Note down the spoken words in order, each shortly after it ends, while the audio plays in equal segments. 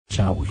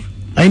Shaul.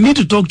 I need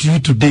to talk to you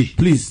today.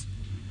 Please.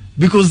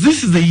 Because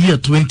this is the year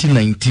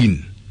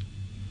 2019.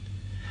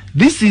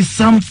 This is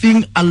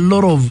something a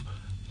lot of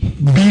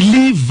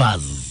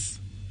believers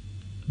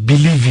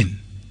believe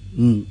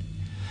in.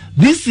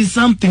 This is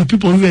something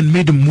people even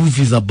made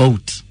movies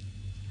about.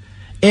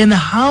 And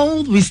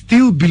how we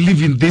still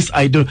believe in this,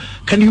 I don't.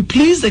 Can you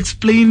please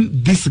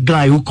explain this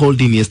guy who called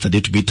in yesterday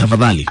to be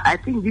Tafadhali? I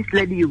think this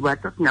lady you were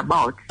talking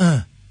about,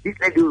 this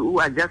lady who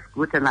had just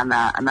gotten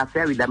an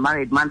affair with a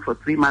married man for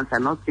 3 months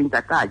and not things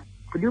attached.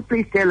 Could you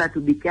please tell her to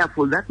be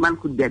careful? That man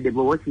could be a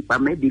devil worshipper.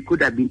 Maybe he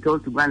could have been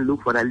told to go and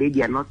look for a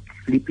lady and not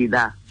sleep with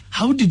her.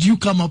 How did you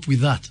come up with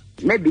that?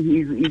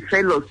 Maybe his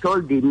fellows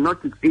told him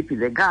not to sleep with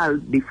the girl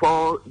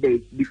before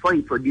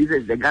he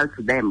produces the girl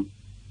to them.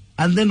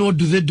 And then what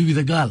do they do with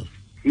the girl?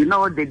 You know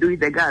what they do with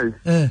the girl?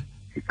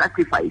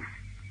 Sacrifice.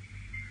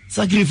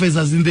 Sacrifice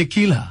as in they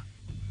kill her?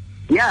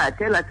 Yeah,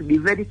 tell her to be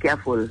very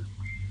careful.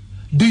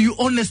 Do you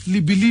honestly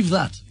believe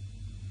that?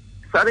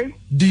 Sorry?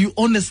 Do you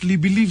honestly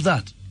believe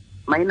that?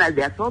 Maina,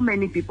 there are so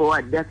many people who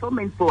are the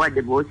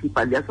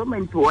worshippers. There are so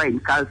many people who are in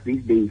cults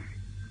these days.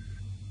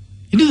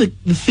 You know,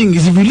 the thing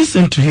is, if you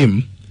listen to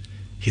him,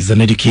 he's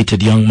an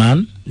educated young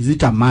man. Is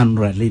it a man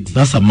or a lady?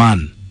 That's a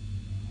man.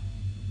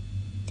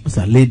 It's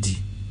a lady.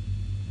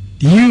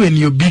 You and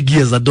your big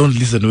ears that don't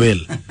listen well.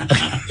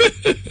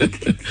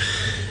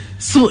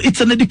 So it's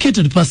an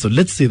educated person,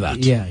 let's say that.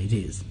 Yeah, it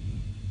is.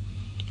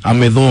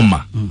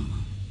 Amedhoma.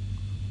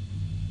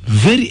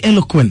 Very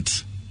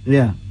eloquent.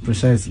 Yeah,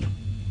 precisely.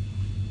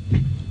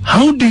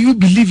 How do you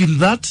believe in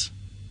that?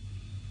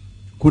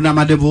 Kuna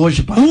madevil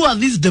worshippers. Who are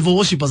these devil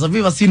worshippers? Have you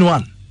ever seen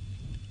one?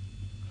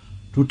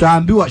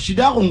 Tutaambiwa,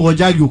 shida yako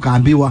ngojagi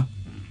ukaambiwa.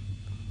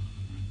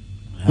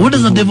 What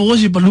does a devil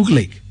worshipper look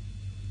like?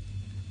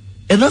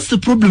 And that's the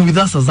problem with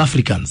us as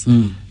Africans.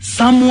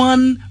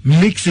 Someone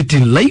makes it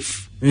in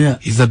life,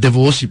 is a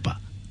devil worshipper.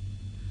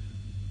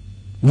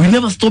 We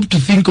never stop to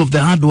think of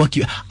the hard work.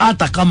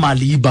 Ata kama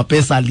aliiba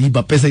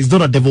pesa, is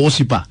not a devil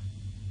worshipper.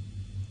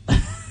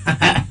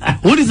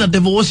 What is a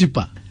devil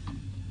worshipper?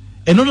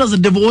 And what does a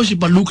devil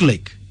worshipper look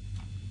like?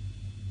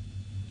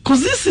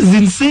 Because this is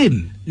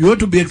insane. You want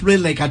to be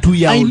explained like a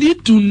 2-year-old. I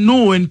need to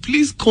know, and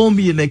please call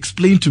me and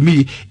explain to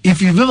me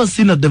if you've ever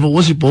seen a devil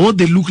worshipper, what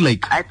they look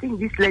like. I think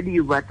this lady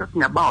you were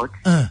talking about,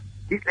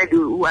 this lady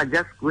who had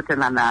just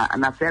gotten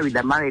an affair with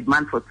a married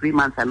man for 3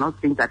 months and not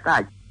things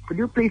attached. Could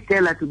you please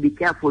tell her to be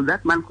careful?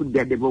 That man could be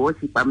a devil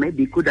worshipper.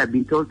 Maybe he could have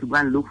been told to go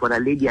and look for a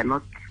lady and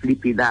not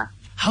sleep with her.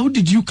 How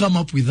did you come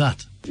up with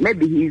that?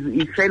 Maybe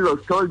his fellows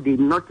told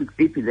him not to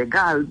sleep with the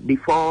girl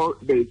before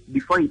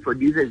he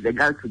produces the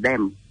girl to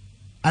them.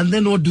 And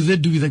then what do they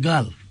do with the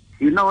girl?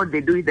 You know what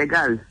they do with the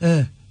girl?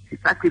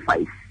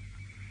 Sacrifice.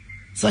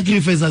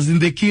 Sacrifice as in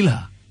they kill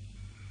her?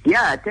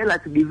 Yeah, tell her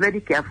to be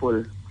very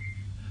careful.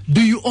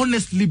 Do you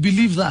honestly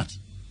believe that?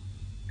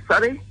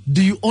 Sorry?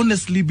 Do you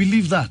honestly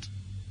believe that?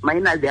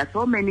 Maina, there are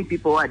so many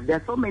people who are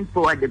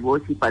the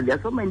worshippers. There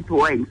are so many people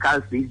who are in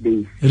cults these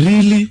days.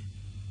 Really?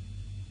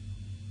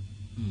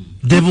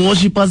 Devil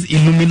worshippers,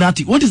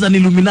 Illuminati. What is an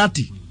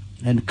Illuminati?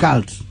 And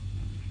cult.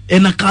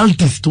 And a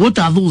cultist. What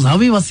are those?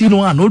 Have you ever seen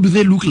one? What do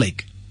they look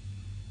like?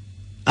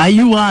 Are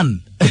you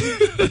one?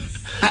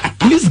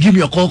 Please give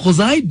me a call, because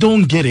I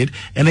don't get it,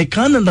 and I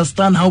can't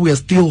understand how we are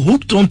still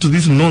hooked on to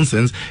this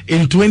nonsense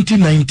in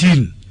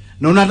 2019.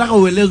 Na unataka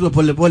uelezwe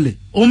pole pole.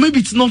 Or maybe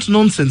it's not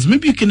nonsense.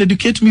 Maybe you can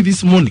educate me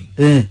this morning.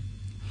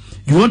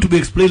 You want to be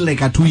explained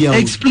like a 2-year-old.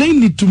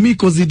 Explain it to me,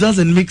 because it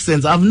doesn't make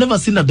sense. I've never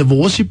seen a devil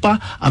worshipper.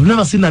 I've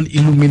never seen an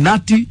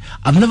Illuminati.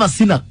 I've never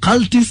seen a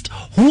cultist.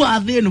 Who are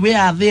they and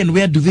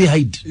where do they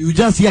hide? You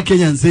just hear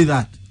Kenyans say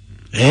that.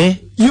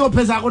 Hiyo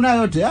pesa yako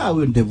nayo yote,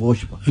 wewe ni devil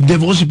worshipper.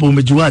 Devil worshipper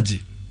umejuaje?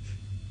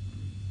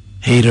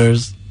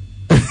 Haters.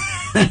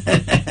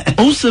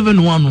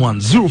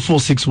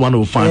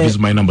 0711-046105 is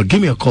my number.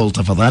 Give me a call,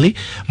 Tafadhali.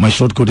 My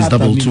short code is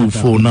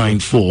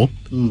 22494.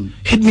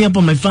 Hit me up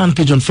on my fan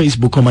page on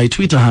Facebook or my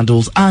Twitter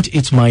handles at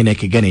It's My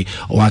Neck Again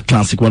or at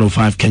Classic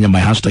 105 Kenya. My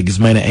hashtag is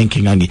Maina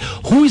Enkingangi.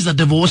 Who is a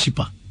devil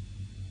worshipper?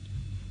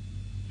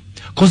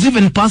 Because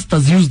even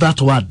pastors use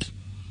that word.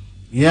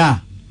 Yeah.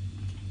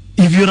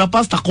 If you're a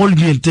pastor, call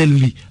me and tell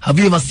me, have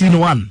you ever seen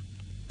one?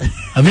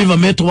 Have you ever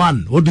met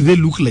one? What do they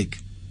look like?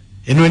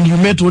 And when you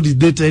met, what did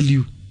they tell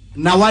you?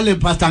 Na wale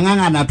Pastor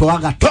Nganga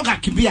anatoaga toka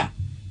kimbia.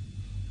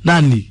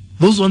 Nani?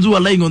 Those ones who are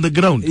lying on the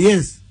ground?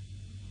 Yes.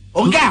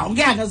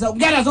 Ongea na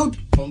sauti.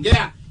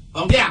 Ongea.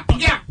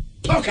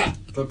 Toka.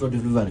 Toto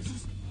delivery.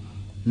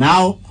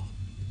 Now,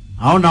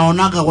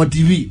 naonaga kwa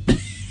TV.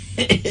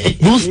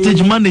 Those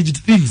stage managed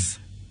things.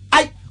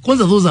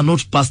 Kwanza, those are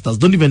not pastors.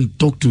 Don't even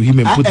talk to him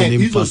and put the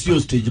name pastor.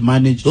 Stage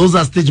managed. Those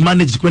are stage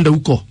managed kwenda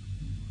huko.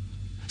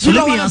 So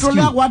let me ask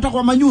you. Hata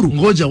kwa manyuru.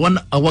 Ngoja,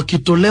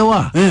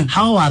 wakitolewa,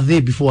 how are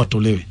they before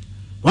watolewe?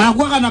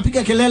 Wanakuwa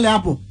anapiga kelele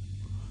hapo.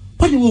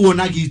 Kwani wewe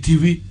uonagi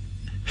TV?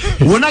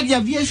 Uonagi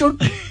aviation?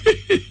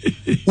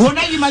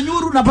 Uonagi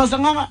manyuru na Pastor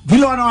Nganga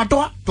vile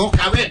wanawatoa?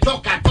 Toka.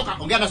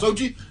 Ongea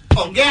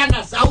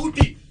na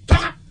sauti.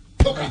 Toka.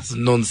 That's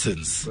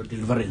nonsense.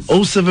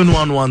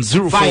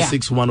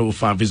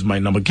 0711046105 is my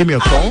number. Give me a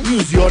call.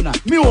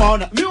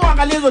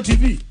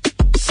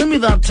 Send me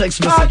that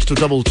text message to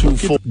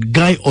 224.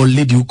 Guy or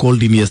lady who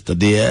called him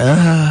yesterday.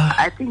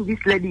 I think this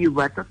lady you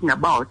were talking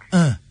about,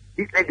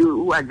 this lady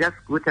who had just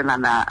gotten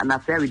an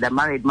affair with a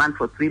married man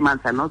for 3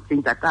 months and not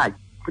strings attached.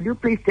 Could you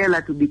please tell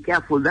her to be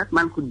careful? That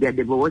man could be a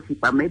devil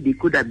worshipper. Maybe he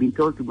could have been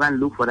told to go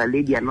and look for a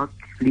lady and not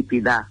sleep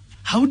with her.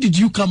 How did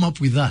you come up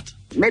with that?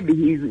 Maybe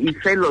his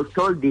fellows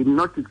told him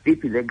not to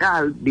sleep with the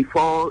girl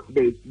before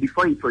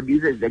he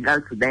produces the girl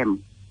to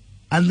them.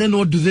 And then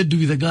what do they do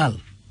with the girl?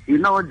 You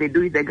know what they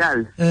do with the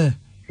girl?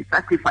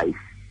 Sacrifice.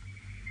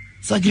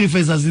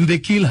 Sacrifice as in they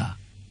kill her?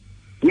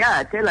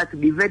 Yeah, tell her to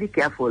be very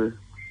careful.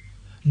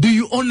 Do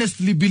you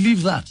honestly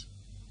believe that?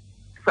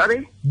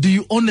 Sorry? Do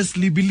you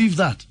honestly believe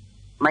that?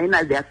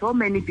 Maina, there are so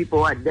many people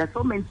who are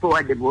devil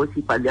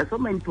worshippers. There are so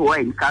many people who are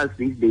in cults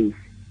these days.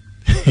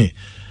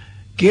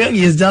 Kenyan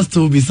has just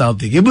told me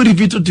something. Can you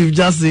repeat what you've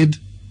just said?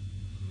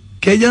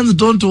 Kenyans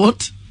don't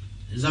what?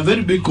 There's a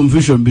very big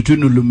confusion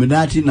between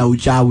Illuminati and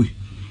uchawi.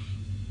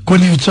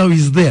 Kwani uchawi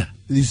is there?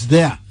 It's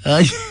there.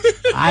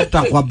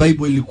 Hata kwa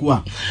Bible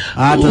ilikuwa.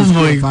 Oh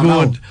my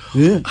God.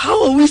 Yeah.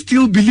 How are we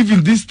still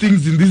believing these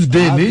things in this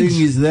day and age?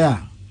 Everything is there.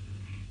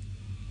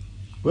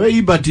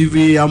 Iba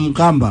TV ya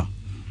Mkamba.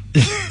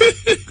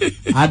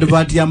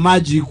 Advert ya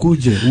maji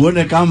kuje.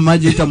 Uone kama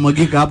maji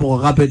itamwagika hapo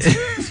kwa carpet.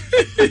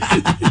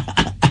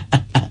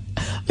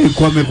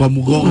 Ikwame kwa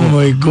mgongo. Oh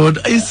my God.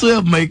 I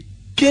swear my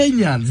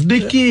Kenyans,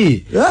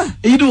 Deke. Yeah.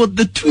 You know what?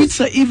 The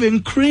tweets are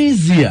even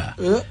crazier.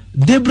 Yeah.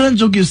 Deborah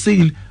Njogi is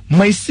saying,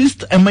 my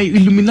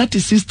Illuminati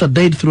sister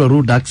died through a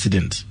road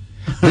accident.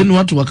 Then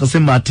watu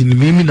wakasema ati ni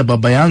mimi na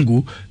baba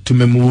yangu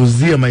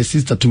tumemuuzia my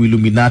sister to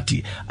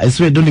Illuminati. I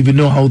swear I don't even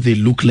know how they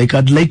look like.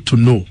 I'd like to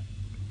know.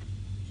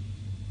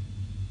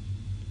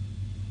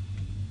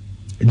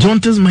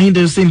 John Tess Mahinda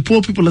is saying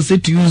poor people are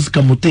said to use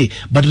kamote,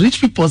 but rich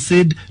people are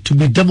said to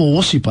be devil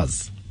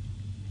worshippers.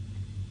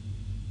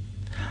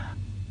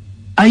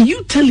 Are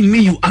you telling me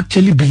you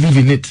actually believe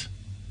in it?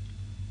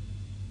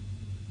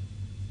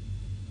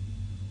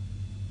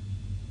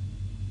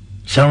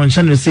 Sharon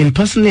Shannon is saying,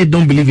 personally, I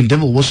don't believe in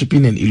devil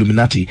worshipping and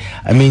Illuminati.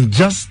 I mean,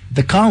 just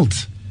the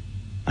cult.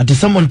 Until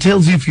someone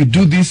tells you if you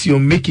do this, you're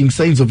making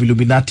signs of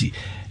Illuminati.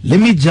 Let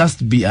me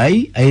just be,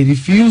 I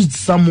refused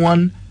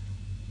someone.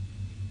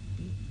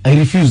 I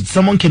refused.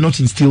 Someone cannot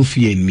instill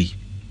fear in me.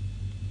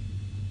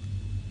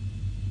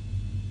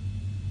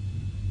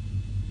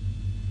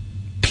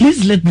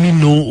 Please let me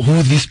know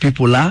who these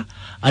people are,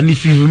 and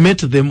if you've met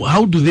them,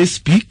 how do they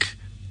speak?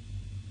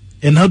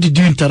 And how did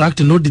you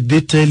interact, and what did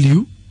they tell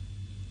you?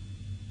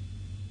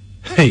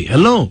 Hey,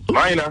 hello.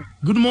 Maina.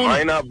 Good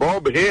morning. Maina,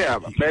 Bob here.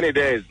 Many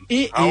days.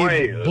 How are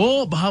you?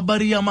 Bob,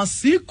 habari ya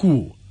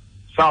masiku.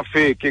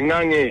 Safi,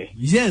 Kingangi.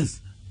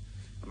 Yes.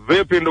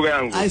 Vipi ndugu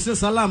yangu? Aise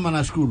salama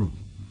nashukuru.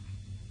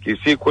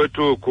 Kisii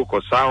kwetu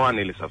kuko sawa,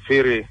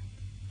 nilisafiri.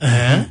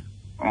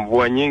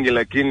 Mvua nyingi,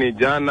 lakini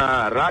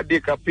jana radi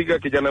kapiga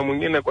kijana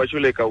mwingine kwa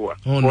shule ikaua.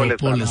 Oh, pole, no,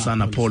 pole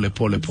sana, pole.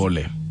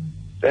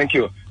 Thank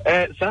you.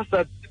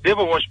 Sasa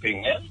devil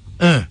worshipping,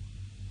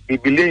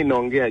 Biblia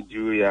inaongea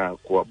juu ya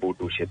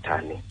kuabudu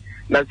shetani.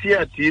 Na si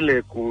ati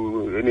ile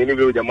nini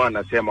vile jamaa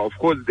anasema, of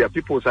course there are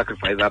people who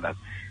sacrifice others.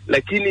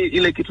 Lakini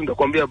ile kitu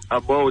nitakwambia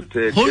about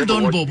Hold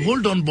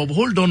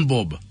on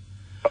Bob.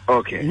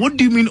 Okay. What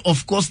do you mean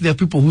of course there are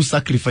people who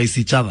sacrifice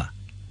each other?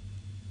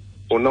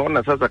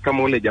 Unaona sasa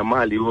kama ule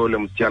jamaa ule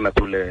msichana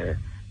tule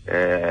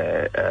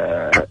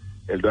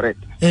Eldoret.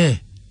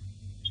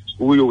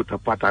 Huyo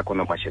utapata ako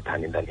na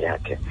mashetani ndani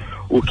yake.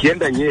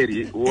 Ukienda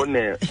Nyeri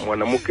uone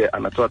mwanamke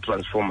anatoa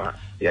transformer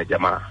ya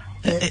jamaa.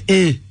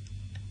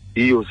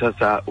 Hiyo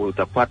sasa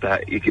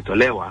utapata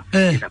ikitolewa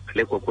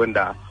inapelekwa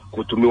kwenda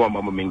kutumiwa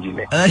mambo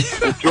mengine.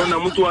 Ukiona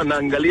mtu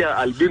anaangalia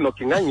albino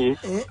Kingangi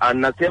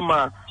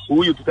anasema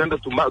huyu tutaenda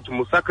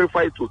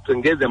tumusacrifice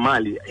tutengeze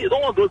mali.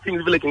 All those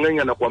things vile Kingangi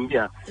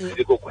anakuambia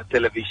ziko kwa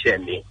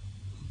televisheni.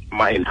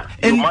 Maina,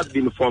 you must be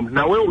informed.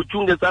 Na wewe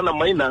uchunge sana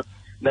Maina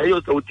na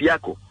hiyo sauti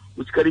yako.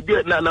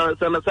 Usikaribia na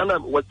sana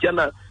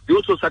wasichana, they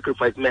also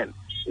sacrifice men.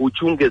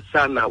 Uchunge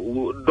sana,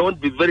 don't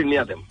be very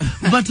near them.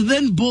 But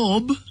then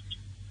Bob,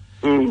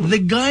 the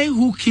guy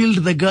who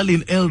killed the girl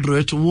in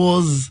Eldoret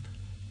was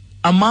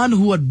a man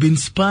who had been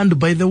spurned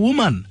by the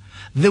woman.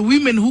 The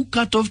women who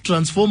cut off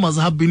transformers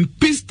have been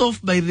pissed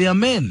off by their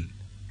men.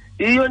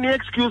 Hiyo ni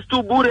excuse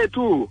tu bure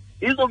tu.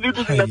 Hizo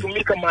vitu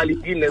zinatumika mahali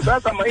pengine.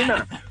 Sasa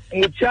Maina,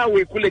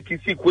 mchawi kule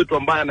Kisii kwetu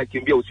ambaye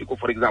anakimbia usiku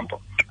for example,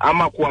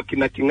 ama kwa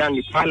kina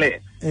Kingangi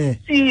pale.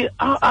 Si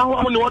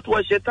hao ni watu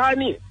wa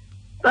shetani.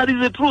 That is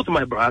the truth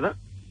my brother.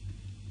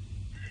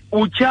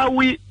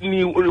 Wachawi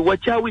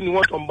ni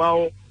watu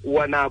ambao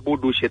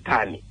wanaabudu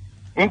shetani.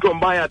 Mtu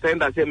ambaye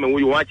ataenda aseme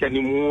huyu acha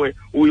nimuue,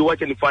 huyu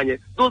acha nifanye.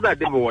 Those are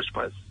devil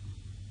worshippers.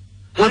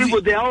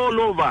 They are all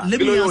over.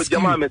 Bila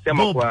jamaa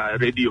amesema kwa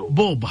radio.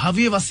 Bob,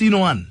 have you ever seen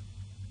one?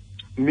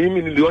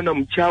 Mimi niliona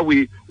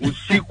mchawi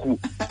usiku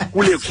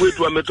kule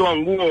kwetu ametoa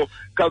nguo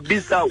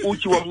kabisa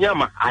uchi wa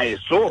mnyama. I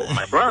saw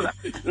my brother.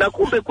 Na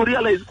kumbe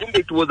kurealize kumbe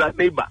it was a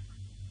neighbor.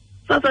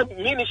 Sasa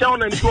mimi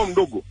nishaona nikiwa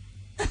mdogo.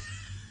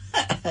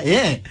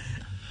 Yeah.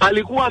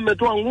 Alikuwa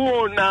ametoa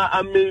nguo na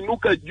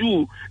ameinuka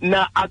juu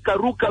na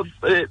akaruka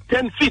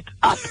 10 feet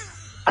up.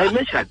 I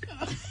measured.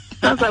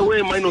 Sasa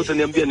wewe Maina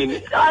utaniambia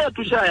nini? Haya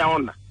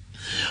tushayaona.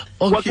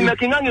 Okay. Wakina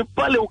King'ang'i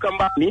pale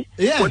Ukambani,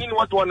 kwa nini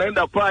watu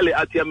wanaenda pale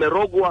ati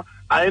amerogwa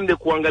aende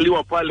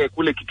kuangaliwa pale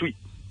kule Kitui?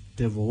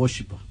 Devil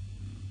worshipper.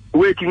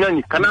 Wewe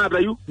King'ang'i, Canada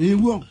you?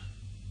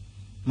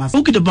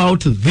 Talking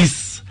about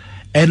this,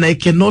 and I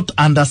cannot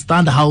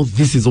understand how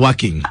this is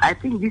working. I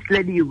think this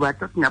lady you were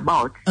talking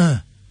about,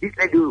 this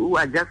lady who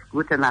had just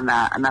gotten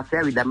an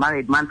affair with a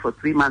married man for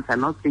 3 months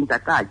and not strings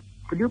attached.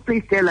 Could you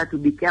please tell her to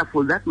be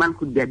careful? That man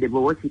could be a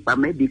devil worshipper.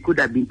 Maybe he could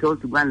have been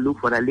told to go and look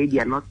for a lady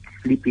and not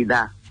sleep with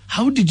her.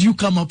 How did you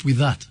come up with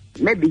that?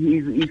 Maybe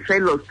his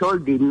fellows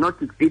told him not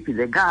to sleep with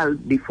the girl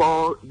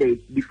before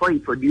he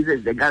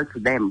produces the girl to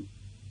them.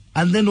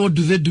 And then what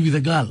do they do with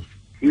the girl?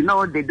 You know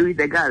what they do with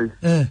the girl?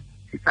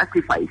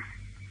 Sacrifice.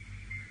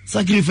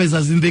 Sacrifice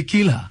as in they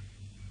kill her?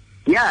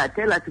 Yeah,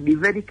 tell her to be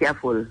very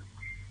careful.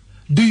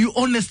 Do you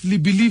honestly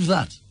believe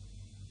that?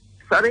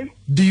 Sorry?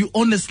 Do you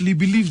honestly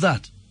believe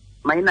that?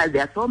 Maina,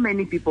 there are so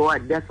many people who are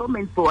devil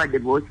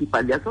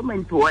worshippers. There are so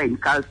many people who are in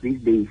cults these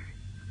days.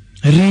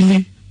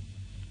 Really?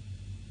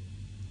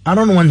 I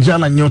don't know.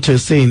 Wanjala Nyota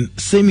is saying,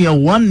 same year,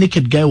 one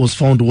naked guy was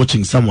found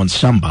watching someone's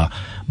shamba,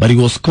 but he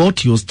was caught,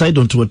 he was tied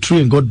onto a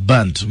tree and got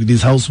burnt with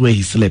his house where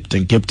he slept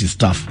and kept his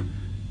stuff.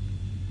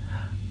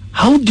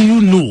 How do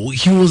you know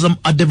he was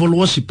a devil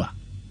worshipper?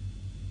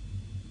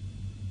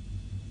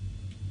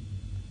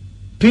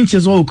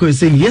 Pinches Wauko is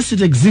saying, yes,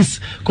 it exists.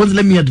 Cause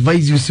let me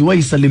advise you,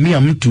 siwai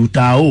salimia mtu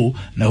tao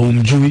na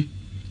humjui.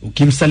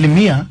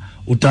 Ukimsalimia,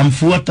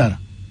 utamfuata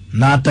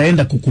na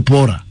ataenda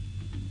kukupora.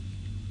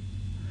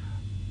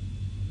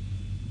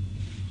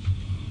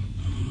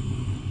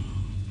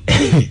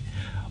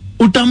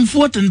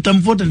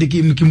 Nitamfuata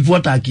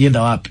nikimfuata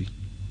akienda wapi?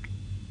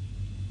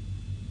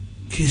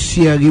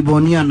 Kisia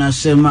Giboni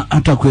anasema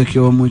hata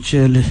kuwekewa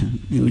mchele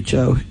ni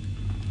uchawi.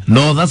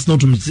 No, that's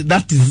not.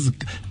 That is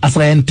a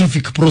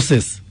scientific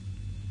process.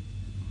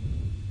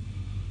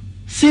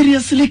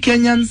 Seriously,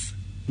 Kenyans?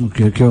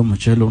 Ukiwekewa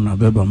mchele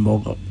unabeba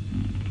mboga.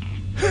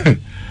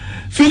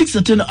 Felix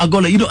Atena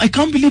Agola, I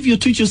can't believe your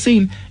tweet. You're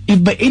saying,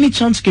 if by any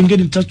chance you can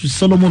get in touch with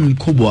Solomon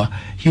Mkubwa,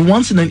 he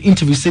once in an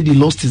interview said he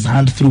lost his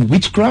hand through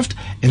witchcraft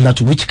and that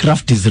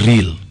witchcraft is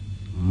real.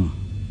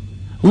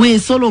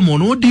 Wait,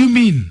 Solomon, what do you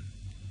mean?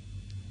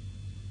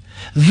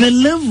 The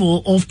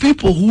level of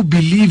people who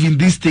believe in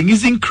this thing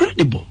is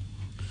incredible.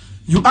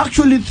 You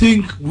actually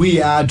think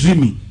we are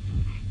dreaming?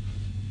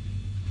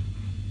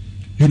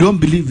 You don't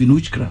believe in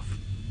witchcraft?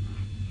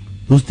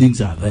 Those things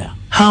are there.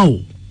 How?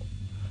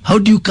 How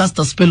do you cast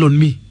a spell on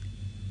me?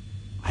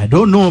 I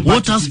don't know.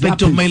 What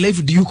aspect of my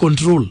life do you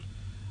control?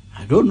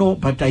 I don't know,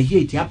 but I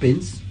hear it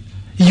happens.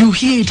 You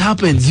hear it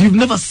happens. You've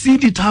never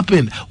seen it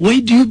happen.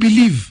 Why do you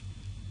believe?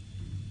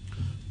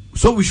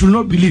 So we should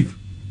not believe.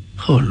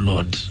 Oh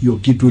Lord. Hiyo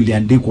kitu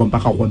iliandikwa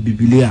mpaka kwa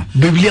Biblia.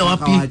 Biblia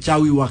wapi?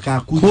 Wachawi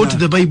wakakuja. Quote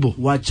the Bible.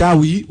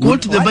 Wachawi.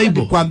 Quote the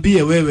Bible.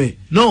 Kwambie wewe.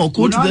 No,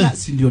 quote the.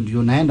 Si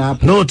ndio naenda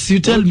hapo. No, you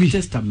tell me.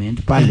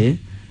 Testament pale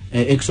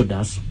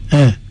Exodus.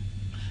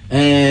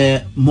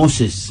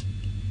 Moses.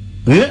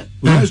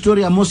 Una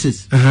story ya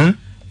Moses.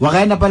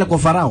 Wakaenda pale kwa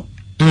Farao.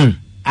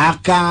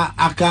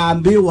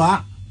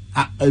 Akaambiwa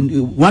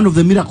one of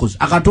the miracles,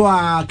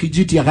 akatoa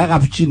kijiti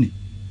akaweka chini.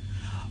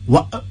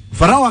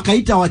 Farao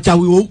akaita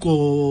wachawi wa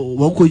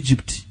huko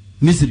Egypt,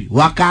 Misri,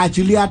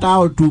 wakaachilia hata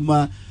hao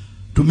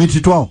tumiti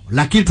twao,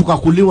 lakini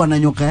tukakuliwa na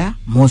nyoka ya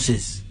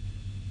Moses.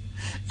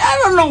 I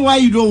don't know why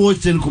you don't watch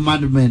Ten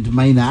Commandment,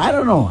 Maina. I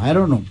don't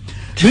know.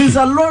 There's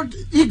a lot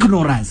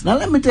ignorance. Now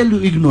let me tell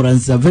you,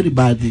 ignorance is a very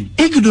bad thing.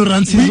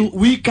 Ignorance is...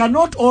 We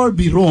cannot all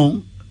be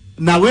wrong.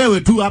 Na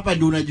wewe tu hapa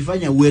ndio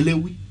unajifanya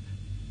uelewi.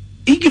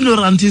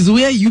 Ignorance is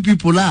where you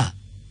people are.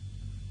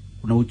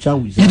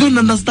 You don't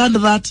understand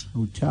that?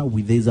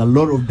 There's a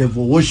lot of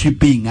devil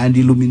worshipping and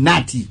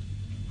Illuminati.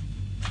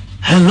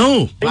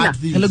 Hello.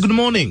 Hello, good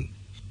morning.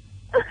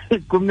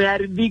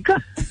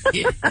 Kumeharibika.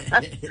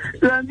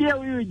 Tuambie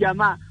huyu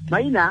jamaa,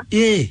 Maina.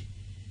 Yeah.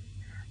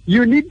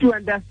 You need to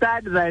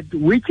understand that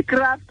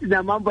witchcraft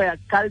na mambo ya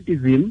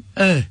cultism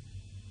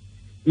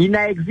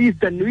ina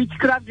exist, and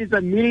witchcraft is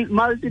a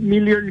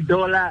multi-million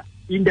dollar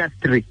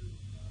industry.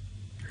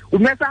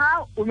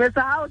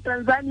 Umesahau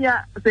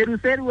Tanzania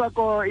seru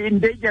wako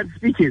endangered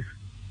species.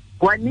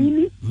 Kwa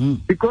nini?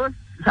 Because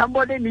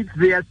somebody needs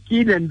their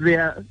skin and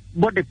their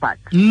body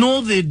parts.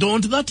 No, they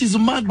don't. That is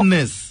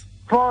madness.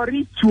 For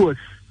rituals.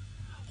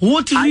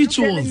 What Are rituals?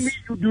 You telling me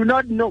you do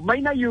not know?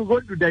 Maina, you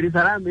go to Dar es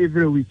Salaam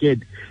every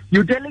weekend.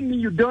 You're telling me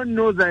you don't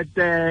know that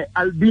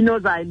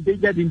albinos are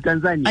endangered in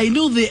Tanzania? I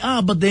know they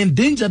are, but they're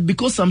endangered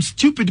because some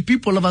stupid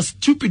people have a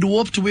stupid,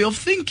 warped way of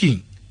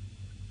thinking.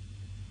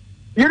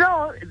 You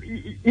know,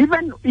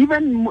 even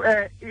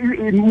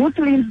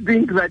Muslims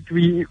think that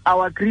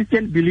our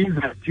Christian beliefs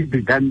are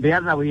stupid and the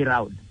other way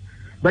around.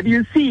 But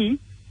you see,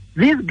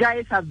 these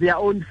guys have their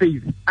own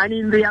faith, and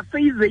in their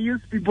faith they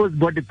use people's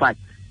body parts.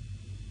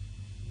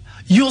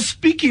 You're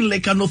speaking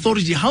like an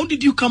authority. How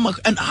did you come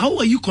and how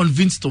are you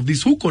convinced of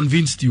this? Who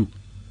convinced you?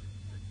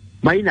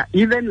 Maina,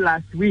 even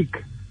last week,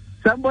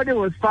 somebody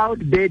was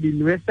found dead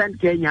in Western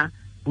Kenya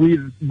with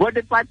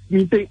body parts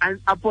missing, and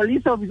a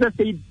police officer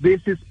said they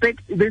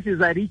suspect this is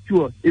a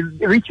ritual.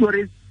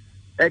 Ritualist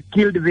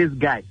killed this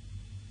guy.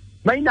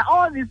 Maina,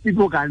 all these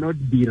people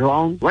cannot be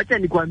wrong. Wacha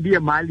nikwambie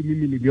mahali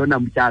mimi niliona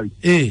mchawi.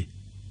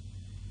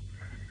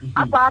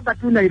 Hapa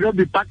tu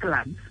Nairobi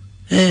Parklands.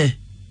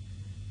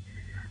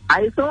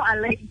 I saw a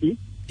lady.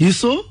 You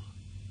saw?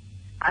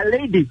 A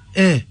lady.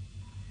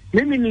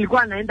 Mimi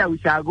nilikuwa naenda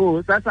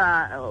ushago.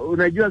 Sasa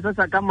unajua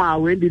sasa kama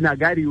uendi na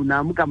gari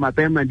unaamka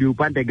mapema ndio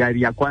upande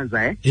gari ya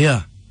kwanza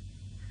Yeah.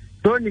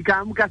 So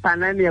nikaamka saa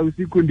 8 ya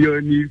usiku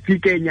ndio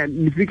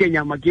nifike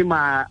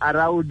Nyamakima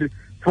around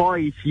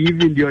 4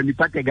 hivi ndio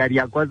nipate gari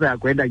ya kwanza ya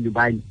kwenda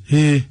nyumbani.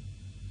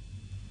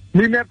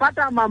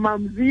 Nimepata mama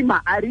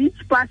mzima, a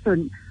rich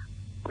person.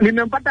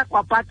 Nimempata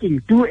kwa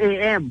parking 2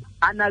 a.m.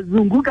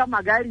 Anazunguka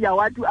magari ya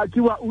watu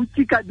akiwa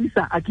uchi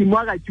kabisa,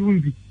 akimwaga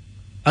chumvi.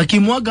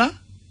 Akimwaga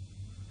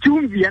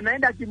chumvi,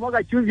 anaenda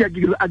akimwaga chumvi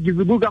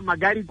akizunguka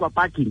magari kwa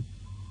parking.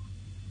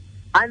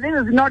 And this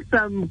is not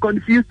some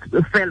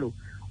confused fellow.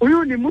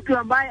 Huyu ni mtu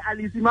ambaye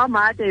alisimama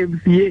hata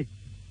MCA.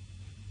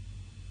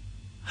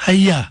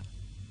 Haya.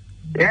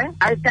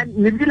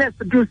 Ni vile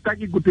tu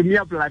sitaki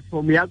kutumia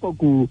platform yako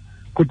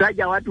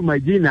kutaja watu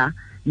majina.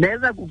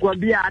 Naweza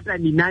kukuambia hata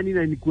ni nani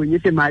na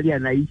nikuonyeshe mahali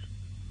anaishi.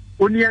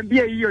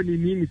 Uniambie hiyo ni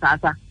nini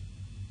sasa?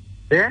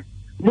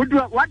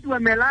 Watu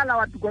wamelala,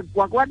 watu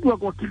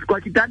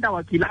kwa kitanda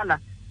wakilala.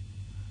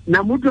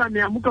 Na mtu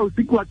ameamka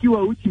usiku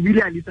akiwa uchi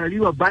vile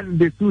alisaliwa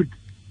birthday suit.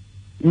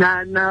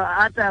 Na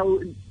hata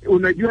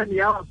unajua ni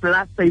hawa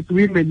plus size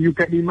women, you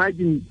can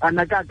imagine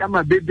anakaa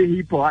kama baby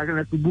hippo,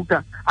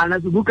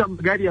 anazunguka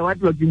magari ya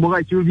watu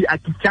akimwaga chumvi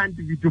akichant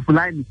vitu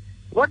fulani.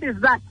 What is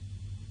that?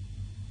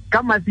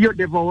 Kama sio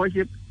devil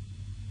worship.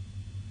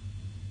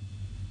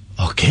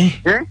 Okay.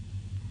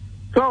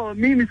 So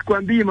mimi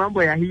sikwambii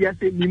mambo ya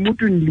hearsay, ni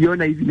mtu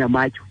niliona hivi na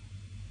macho.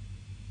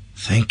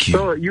 Thank you.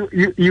 So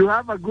you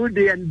have a good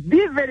day and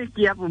be very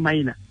careful,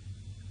 Maina.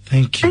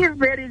 Thank you. Be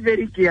very,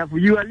 very careful.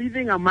 You are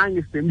living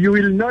amongst them. You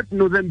will not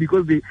know them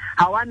because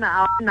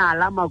hawana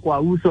alama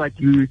kwa uso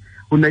ati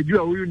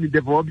unajua huyu ni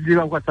devil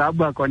observer kwa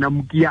sababu akona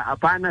mkia.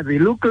 Hapana, they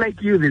look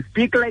like you, they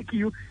speak like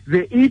you,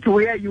 they eat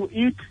where you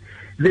eat,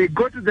 they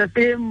go to the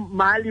same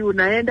mahali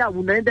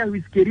unaenda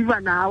Whiskey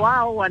River na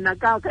wao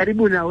wanakaa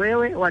karibu na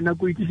wewe,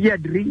 wanakuitishia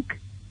drink.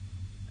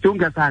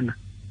 Chunga sana.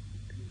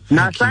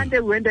 Na Sunday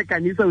uende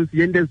kanisa,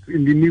 usiende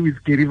ndini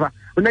Whiskey River.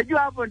 Unajua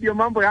hapo ndio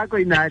mambo yako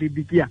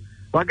inaharibikia.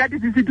 Wakati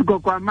sisi tuko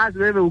kwa mass,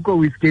 wewe uko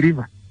Whiskey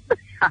River.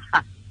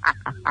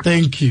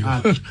 Thank you.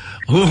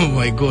 Oh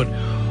my God.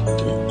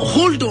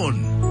 Hold on.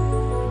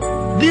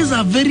 These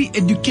are very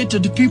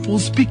educated people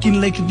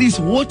speaking like this.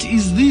 What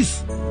is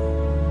this?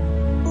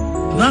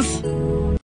 That's